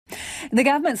The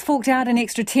government's forked out an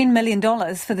extra $10 million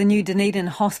for the new Dunedin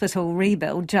Hospital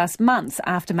rebuild just months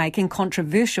after making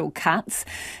controversial cuts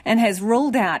and has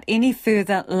ruled out any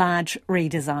further large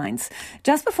redesigns.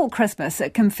 Just before Christmas,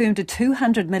 it confirmed a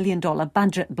 $200 million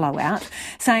budget blowout,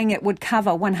 saying it would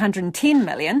cover $110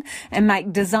 million and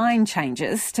make design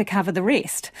changes to cover the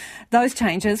rest. Those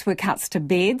changes were cuts to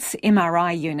beds,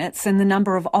 MRI units and the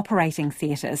number of operating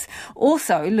theatres.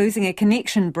 Also losing a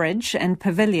connection bridge and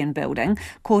pavilion building,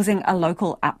 causing a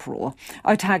local uproar.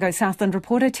 Otago Southland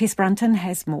reporter Tess Brunton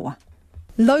has more.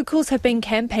 Locals have been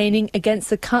campaigning against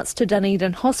the cuts to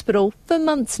Dunedin Hospital for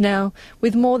months now,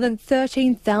 with more than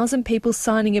 13,000 people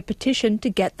signing a petition to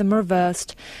get them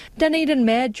reversed. Dunedin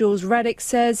Mayor Jules Raddick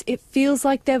says it feels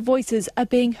like their voices are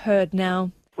being heard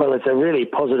now. Well, it's a really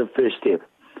positive first step.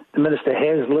 The Minister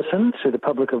has listened to the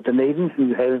public of Dunedin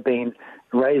who have been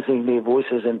raising their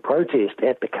voices in protest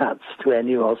at the cuts to our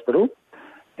new hospital.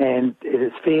 And it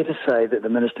is fair to say that the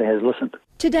Minister has listened.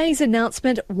 Today's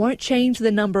announcement won't change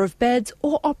the number of beds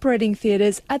or operating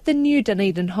theatres at the new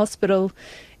Dunedin Hospital.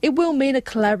 It will mean a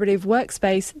collaborative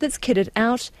workspace that's kitted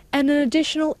out and an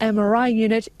additional MRI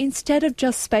unit instead of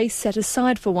just space set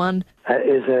aside for one. It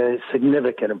is a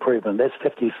significant improvement.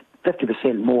 That's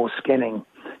 50% more scanning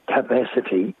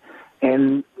capacity.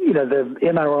 And, you know, the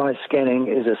MRI scanning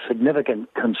is a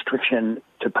significant constriction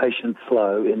to patient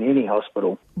flow in any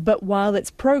hospital. But while it's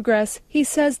progress, he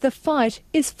says the fight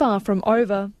is far from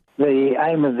over. The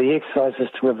aim of the exercise is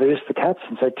to reverse the cuts,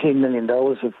 and so $10 million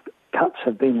of cuts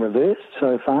have been reversed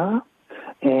so far,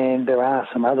 and there are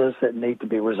some others that need to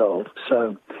be resolved.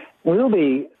 So we'll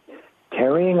be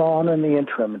carrying on in the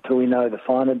interim until we know the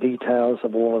finer details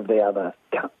of all of the other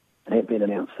cuts that have been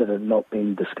announced that have not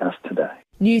been discussed today.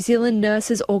 New Zealand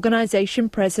Nurses Organisation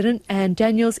President Anne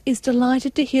Daniels is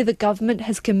delighted to hear the government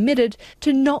has committed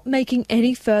to not making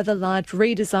any further large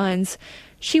redesigns.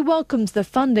 She welcomes the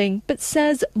funding but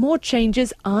says more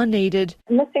changes are needed.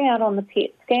 Missing out on the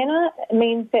PET scanner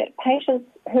means that patients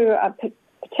who are,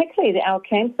 particularly our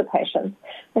cancer patients,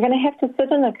 are going to have to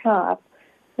sit in a car,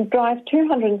 drive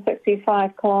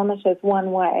 265 kilometres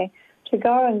one way to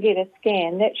go and get a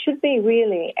scan that should be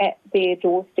really at their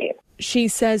doorstep. She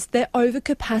says they're over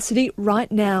capacity right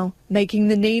now, making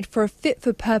the need for a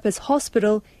fit-for-purpose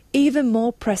hospital even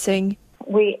more pressing.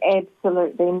 We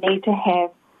absolutely need to have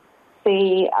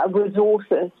the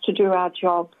resources to do our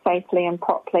job safely and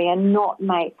properly and not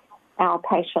make our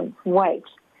patients wait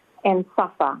and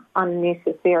suffer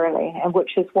unnecessarily, and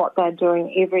which is what they're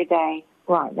doing every day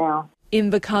right now.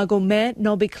 Invercargill Mayor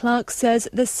Nobby Clark says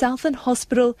the Southland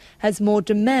Hospital has more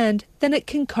demand than it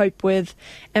can cope with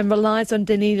and relies on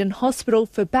Dunedin Hospital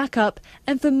for backup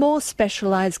and for more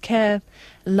specialised care.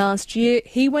 Last year,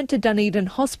 he went to Dunedin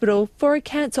Hospital for a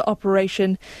cancer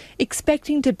operation,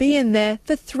 expecting to be in there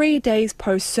for 3 days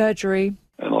post-surgery.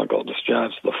 And I got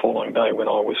discharged the following day when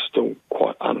I was still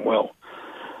quite unwell,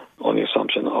 on the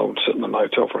assumption that I would sit in the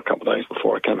motel for a couple of days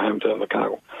before I came home to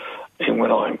Invercargill. And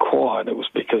when I inquired, it was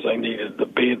because they needed the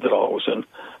bed that I was in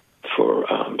for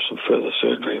some further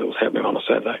surgery that was happening on a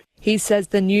Saturday. He says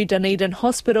the new Dunedin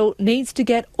Hospital needs to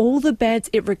get all the beds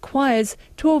it requires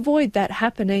to avoid that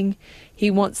happening. He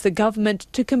wants the government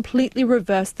to completely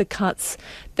reverse the cuts.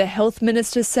 The Health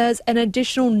Minister says an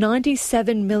additional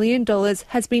 $97 million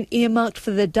has been earmarked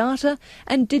for the data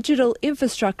and digital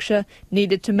infrastructure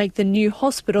needed to make the new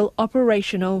hospital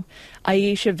operational.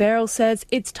 Aisha Verrill says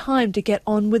it's time to get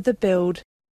on with the build.